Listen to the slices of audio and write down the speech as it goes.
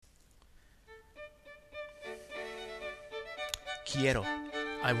Quiero.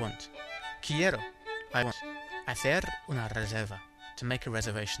 I want. Quiero. I want. Hacer una reserva. To make a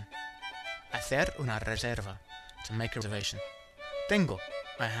reservation. Hacer una reserva. To make a reservation. Tengo.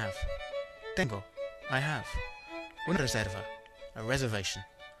 I have. Tengo. I have. Una reserva. A reservation.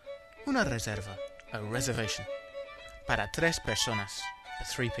 Una reserva. A reservation. Para 3 personas. For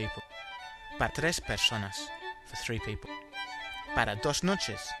 3 people. Para 3 personas. For 3 people. Para 2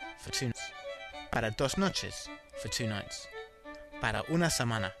 noches. For 2 nights. Para 2 noches. For 2 nights. Para una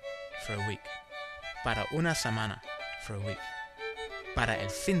semana. For a week. Para una semana. For a week. Para el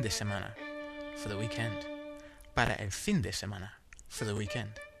fin de semana. For the weekend. Para el fin de semana. For the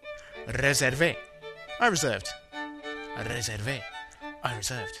weekend. Reservé. I reserved. Reservé. I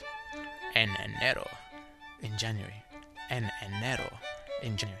reserved. En enero. In January. En enero.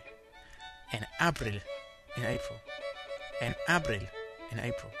 In January. En abril. In April. En abril. In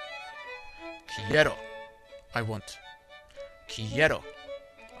April. Quiero. I want. Quiero.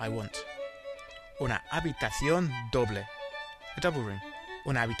 I want. Una habitación doble. A double room.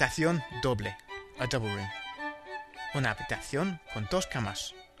 Una habitación doble. A double room. Una habitación con 2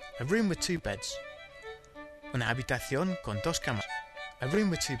 camas. A room with 2 beds. Una habitación con 2 camas. A room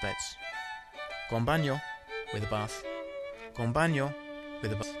with 2 beds. Con baño. With a bath. Con baño.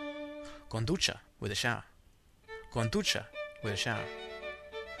 With a bath. Con ducha. With a shower. Con ducha. With a shower.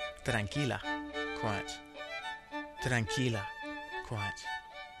 Tranquila. Quiet. Tranquila. Quiet.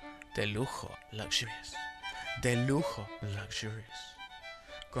 De lujo. Luxurious. De lujo. Luxurious.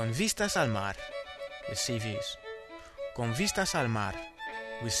 Con vistas al mar. With sea views. Con vistas al mar.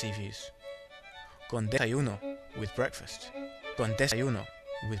 With sea views. Con desayuno. With breakfast. Con desayuno.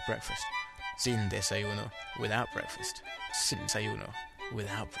 With breakfast. Sin desayuno. Without breakfast. Sin desayuno.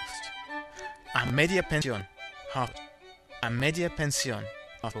 Without breakfast. A media pensión. Half. A media pensión.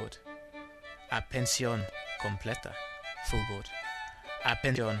 Half board. A pensión completa. Full board. A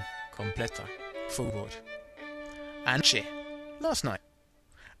pensión completa. Full board. Anoche. Last night.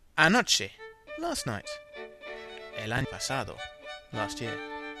 Anoche. Last night. El año pasado. Last year.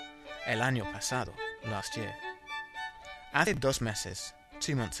 El año pasado. Last year. Hace 2 meses.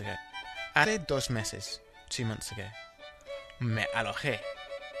 2 months ago. Hace 2 meses. 2 months ago. Me alojé.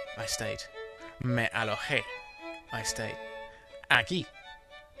 I stayed. Me alojé. I stayed. Aquí.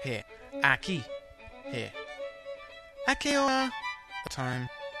 Here. Aquí. Here. ¿A qué hora? What time?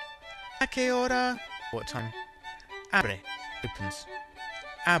 ¿A qué hora? What time? Abre. Opens.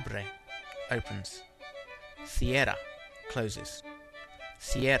 Abre. Opens. Cierra. Closes.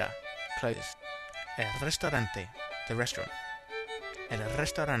 Cierra. Closes. El restaurante. The restaurant. El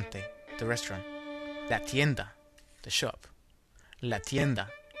restaurante. The restaurant. La tienda. The shop. La tienda.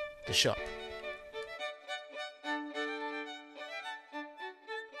 The shop.